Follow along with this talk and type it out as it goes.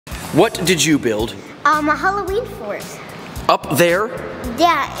What did you build? A Halloween fort. Up there?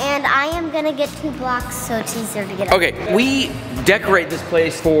 Yeah, and I am gonna get 2 blocks so it's easier to get up. Okay, we decorate this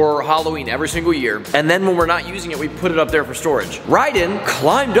place for Halloween every single year, and then when we're not using it, we put it up there for storage. Raiden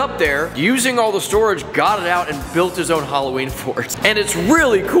climbed up there, using all the storage, got it out, and built his own Halloween fort. And it's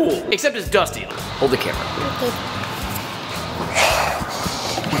really cool, except it's dusty. Hold the camera. Okay.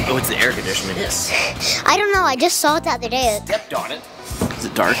 Oh, it's the air conditioning. Yes. I don't know, I just saw it the other day. Stepped on it. Is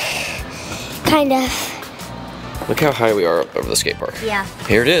it dark? Kind of. Look how high we are up over the skate park. Yeah.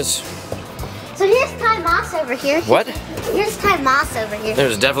 Here it is. So here's Ty Moss over here. What? Here's Ty Moss over here.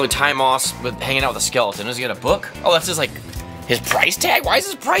 There's definitely Ty Moss with hanging out with a skeleton. Does he get a book? Oh, that's just like his price tag? Why is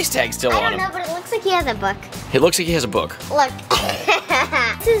his price tag still on him? I don't know, but it looks like he has a book. It looks like he has a book. Look.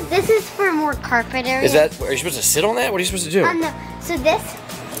 this is for more carpet area. Is that, are you supposed to sit on that? What are you supposed to do? No. So this,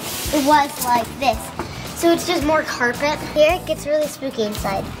 it was like this. So it's just more carpet. Here it gets really spooky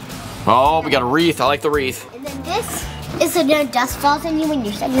inside. Oh, we got a wreath. I like the wreath. And then this is so no dust falls on you when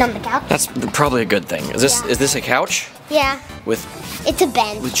you're sitting on the couch. That's probably a good thing. Is this a couch? Yeah. With It's a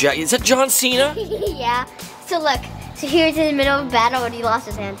bench. is that John Cena? Yeah. So look. So here's in the middle of a battle and he lost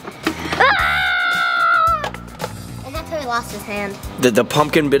his hand. Ah! And that's how he lost his hand. The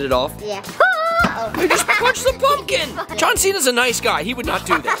pumpkin bit it off? Yeah. You just punched the pumpkin! John Cena's a nice guy. He would not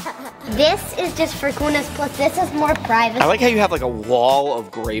do that. This is just for coolness, plus this is more privacy. I like how you have like a wall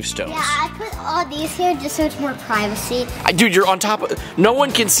of gravestones. Yeah, I put all these here just so it's more privacy. Dude, you're on top of... No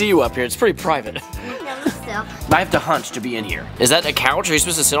one can see you up here. It's pretty private. No, still. I have to hunch to be in here. Is that a couch? Are you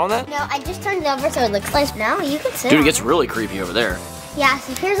supposed to sit on that? No, I just turned it over so it looks like now you can sit Dude, it on gets really creepy over there. Yeah,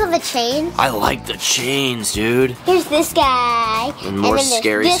 so here's all the chains. I like the chains, dude. Here's this guy. And more then there's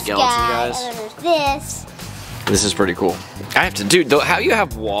scary this skeleton guy, guys. And then there's this. This is pretty cool. I have to, dude, though, how you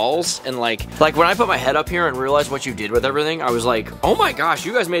have walls and like when I put my head up here and realized what you did with everything, I was like, oh my gosh,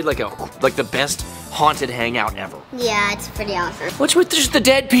 you guys made like the best haunted hangout ever. Yeah, it's pretty awesome. What's with just the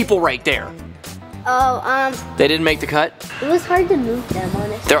dead people right there? Oh, They didn't make the cut? it was hard to move them,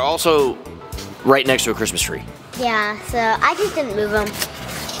 honestly. They're also right next to a Christmas tree. Yeah, so I just didn't move them.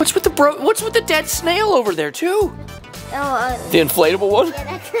 What's with the dead snail over there too? Oh, The inflatable one? yeah,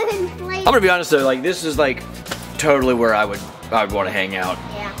 that's an inflate. I'm gonna be honest though, like this is like totally where I would want to hang out.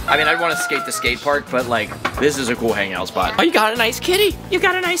 Yeah. I mean, I'd want to skate the skate park, but like this is a cool hangout spot. Oh, you got a nice kitty. You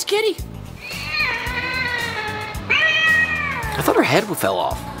got a nice kitty. I thought her head fell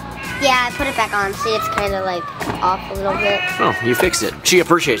off. Yeah, I put it back on. See, it's kind of like off a little bit. Oh, you fixed it. She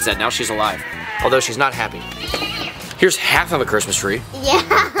appreciates that. Now she's alive. Although she's not happy. Here's half of a Christmas tree. Yeah,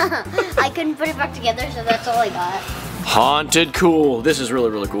 I couldn't put it back together, so that's all I got. Haunted cool. This is really,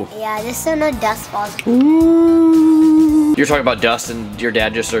 really cool. Yeah, just so no dust falls. You're talking about dust and your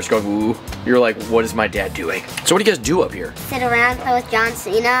dad just starts going woo. You're like, what is my dad doing? So what do you guys do up here? Sit around, play with John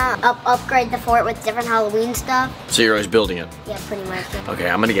Cena, upgrade the fort with different Halloween stuff. So you're always building it. Yeah, pretty much. Okay,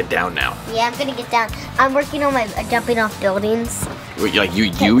 I'm gonna get down now. Yeah, I'm gonna get down. I'm working on my jumping off buildings. Wait, like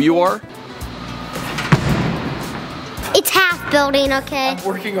you are? It's half building, okay? I'm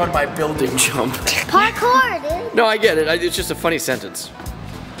working on my building jump. Parkour, dude. No, I get it. It's just a funny sentence.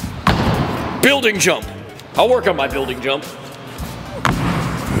 Building jump. I'll work on my building jump.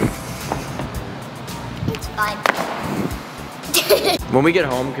 It's fine. When we get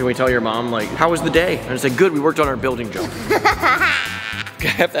home, can we tell your mom, like, how was the day? And it's like, good, we worked on our building jump. Can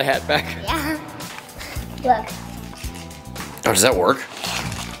I have that hat back? Yeah. Look. Oh, does that work?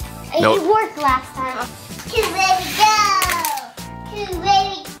 It No. worked last time. Cool, baby, go! Cool,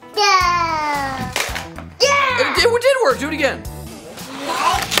 baby, go! Yeah! It did work. Do it again.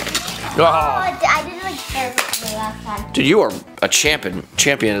 Oh, Oh. I did it like perfectly last time. Dude, you are a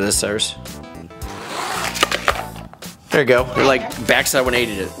champion of this, Cyrus. There you go. You're like backside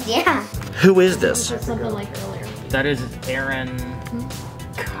 180'd it. Yeah. Who is this? Something like earlier. That is Aaron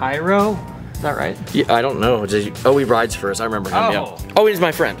Cairo. Is that right? Yeah, I don't know. Oh, he rides for us. I remember him. Oh. Yeah. Oh, he's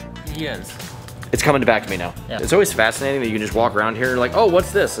my friend. He is. It's coming back to me now. Yeah. It's always fascinating that you can just walk around here and like, oh,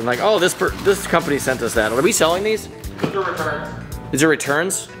 what's this? And like, oh, this company sent us that. Are we selling these? Those are returns. Is there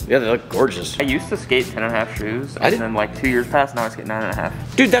returns? Yeah, they look gorgeous. I used to skate 10.5 shoes, I and didn't- then like 2 years passed, now I skate 9.5.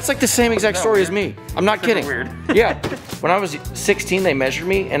 Dude, that's like the same exact that story as weird? me. I'm not Super kidding. weird. Yeah. When I was 16, they measured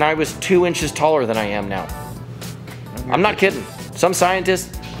me and I was 2 inches taller than I am now. I'm not kidding. Some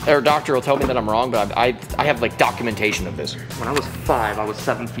scientist or doctor will tell me that I'm wrong, but I have like documentation of this. When I was 5, I was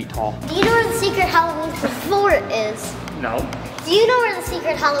 7 feet tall. Do you know where the secret Halloween fort is? No. Do you know where the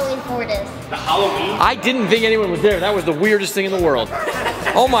secret Halloween fort is? The Halloween? I didn't think anyone was there. That was the weirdest thing in the world.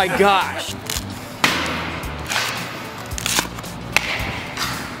 Oh my gosh.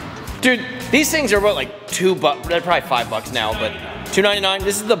 Dude, these things are about like $2. They're probably $5 now, but $2.99.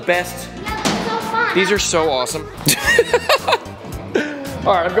 This is the best. Yeah, it's so fun. These are so awesome.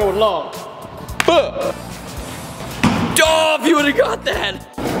 All right, I'm going long. Oh, if you would have got that.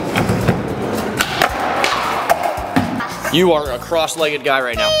 You are a cross-legged guy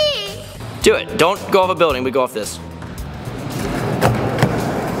right now. Do it. Don't go off a building, but go off this.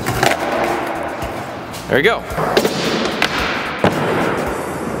 There you go.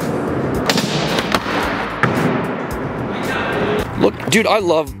 Look, dude, I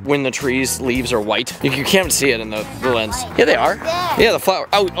love when the trees' leaves are white. You can't see it in the lens. Yeah, they are. Yeah, the flower.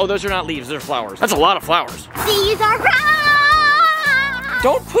 Oh, those are not leaves, they're flowers. That's a lot of flowers. These are rocks.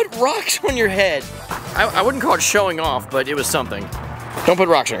 Don't put rocks on your head. I wouldn't call it showing off, but it was something. Don't put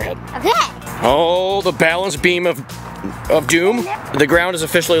rocks on your head. Okay. Oh, the balance beam of doom. The ground is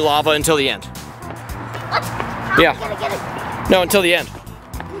officially lava until the end. What? Yeah. Get it. No, until the end.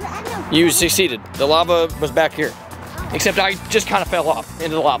 You succeeded. The lava was back here. Except I just kind of fell off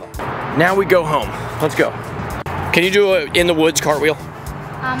into the lava. Now we go home. Let's go. Can you do a in the woods cartwheel?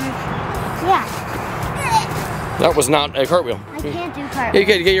 Yeah. That was not a cartwheel. I can't do cartwheels.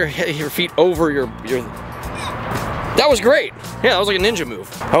 You gotta get your feet over your. That was great. Yeah, that was like a ninja move.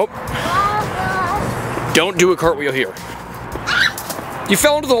 Oh. Don't do a cartwheel here. You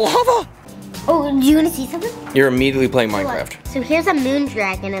fell into the lava? Oh, do you want to see something? You're immediately playing Minecraft. So here's a moon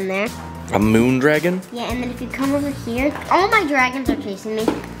dragon in there. A moon dragon? Yeah, and then if you come over here, all my dragons are chasing me.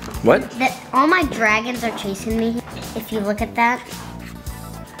 What? All my dragons are chasing me. If you look at that,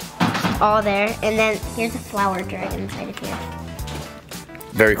 all there. And then here's a flower dragon inside of here.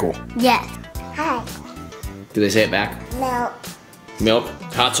 Very cool. Yes. Hi. Do they say it back? No. Milk,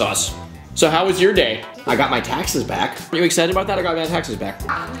 hot sauce. So how was your day? I got my taxes back. Are you excited about that? I got my taxes back.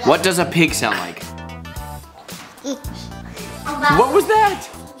 What does a pig sound like? What was that?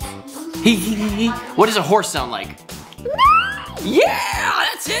 What does a horse sound like? Yeah,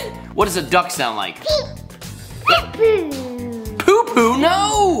 that's it. What does a duck sound like? Poo-poo,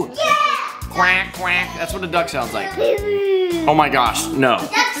 no! Yeah! Quack, quack. That's what a duck sounds like. Oh my gosh, no.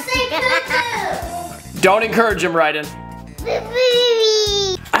 Ducks say poo-poo! Don't encourage him, Raiden.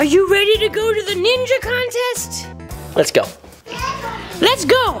 Are you ready to go to the ninja contest? Let's go. Let's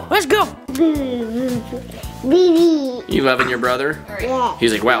go, let's go. You loving your brother? Yeah.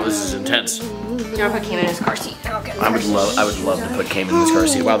 He's like, wow, this is intense. You want to put Cam in his car seat? Okay. I would love to put Cam in this car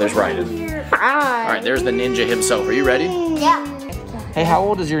seat. Wow, there's Raiden. All right, there's the ninja himself. Are you ready? Yeah. Hey, how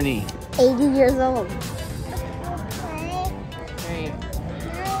old is your knee? 80 years old.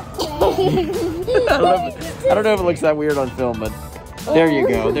 I don't know if it looks that weird on film, but there you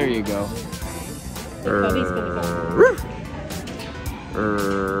go. There you go.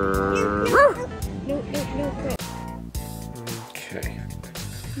 Okay.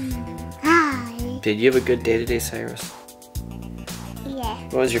 Hi. Did you have a good day today, Cyrus? Yeah.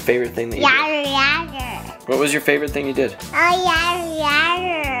 What was your favorite thing that you did? Yatter. What was your favorite thing you did? Oh,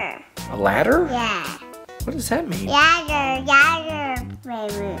 yatter. A ladder? Yeah. What does that mean? Yatter,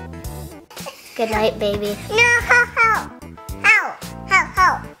 baby. Good night, baby. No, ho.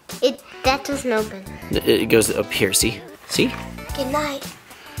 That doesn't open. It goes up here, see? See? Good night.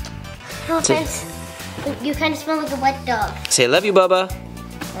 No offense. You kind of smell like a wet dog. Say, love you, Bubba.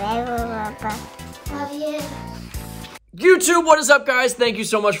 Love you. YouTube, what is up, guys? Thank you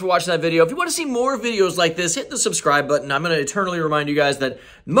so much for watching that video. If you want to see more videos like this, hit the subscribe button. I'm going to eternally remind you guys that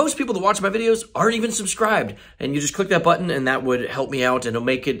most people that watch my videos aren't even subscribed. And you just click that button, and that would help me out, and it'll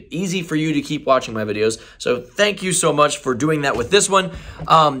make it easy for you to keep watching my videos. So thank you so much for doing that with this one.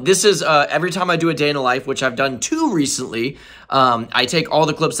 This is every time I do a day in the life, which I've done 2 recently, I take all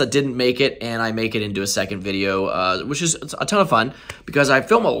the clips that didn't make it, and I make it into a second video, which is a ton of fun, because I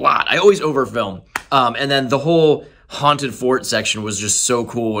film a lot. I always overfilm. And then the whole Haunted Fort section was just so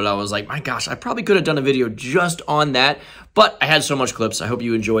cool, and I was like, my gosh, I probably could have done a video just on that, but I had so much clips. I hope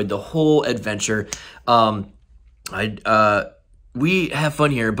you enjoyed the whole adventure. We have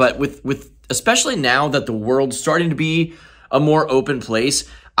fun here, but with especially now that the world's starting to be a more open place,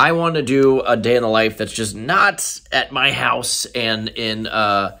 I want to do a day in the life that's just not at my house and in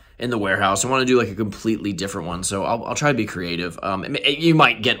the warehouse. I want to do like a completely different one, so I'll try to be creative. You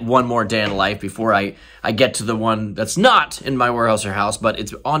might get one more day in the life before I get to the one that's not in my warehouse or house, but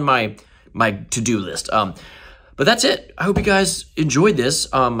it's on my to-do list. But that's it. I hope you guys enjoyed this.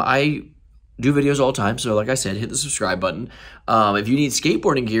 I do videos all the time, so like I said, hit the subscribe button. If you need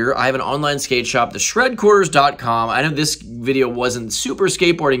skateboarding gear, I have an online skate shop, theshredquarters.com. I know this video wasn't super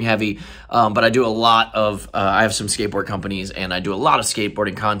skateboarding heavy, but I do a lot of, I have some skateboard companies, and I do a lot of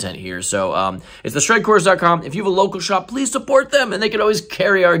skateboarding content here. So it's theshredquarters.com. If you have a local shop, please support them, and they can always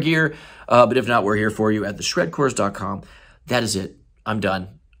carry our gear. But if not, we're here for you at theshredquarters.com. That is it. I'm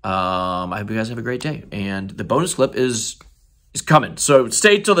done. I hope you guys have a great day. And the bonus clip is coming. So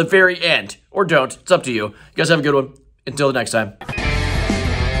stay till the very end. Or don't. It's up to you. You guys have a good one. Until the next time.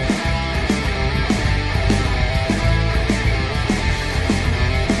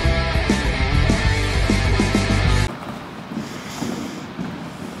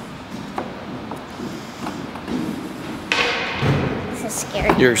 This is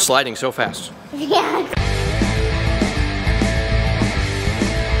scary. You're sliding so fast. Yeah.